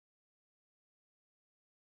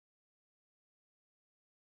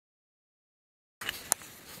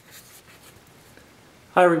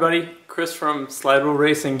Hi everybody, Chris from Slide Rule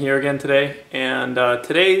Racing here again today, and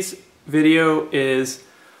today's video is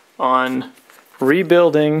on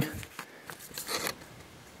rebuilding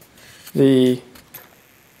the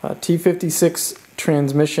T56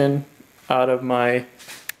 transmission out of my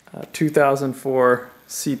 2004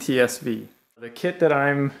 CTS-V. The kit that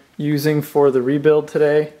I'm using for the rebuild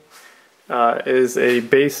today is a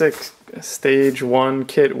basic stage 1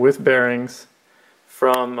 kit with bearings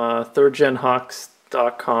from thirdgenhawks.com.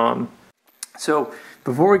 So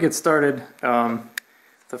before we get started,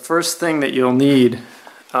 the first thing that you'll need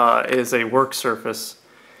is a work surface.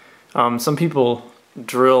 Some people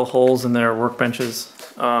drill holes in their workbenches.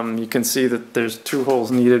 You can see that there's 2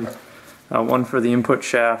 holes needed, one for the input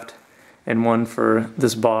shaft and one for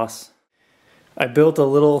this boss. I built a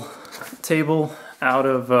little table out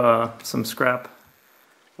of some scrap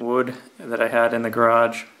wood that I had in the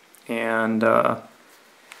garage, and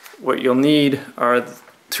what you'll need are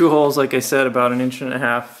 2 holes, like I said, about 1.5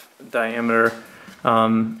 inches diameter,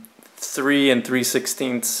 3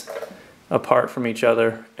 3/16 apart from each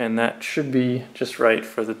other, and that should be just right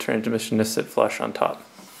for the transmission to sit flush on top.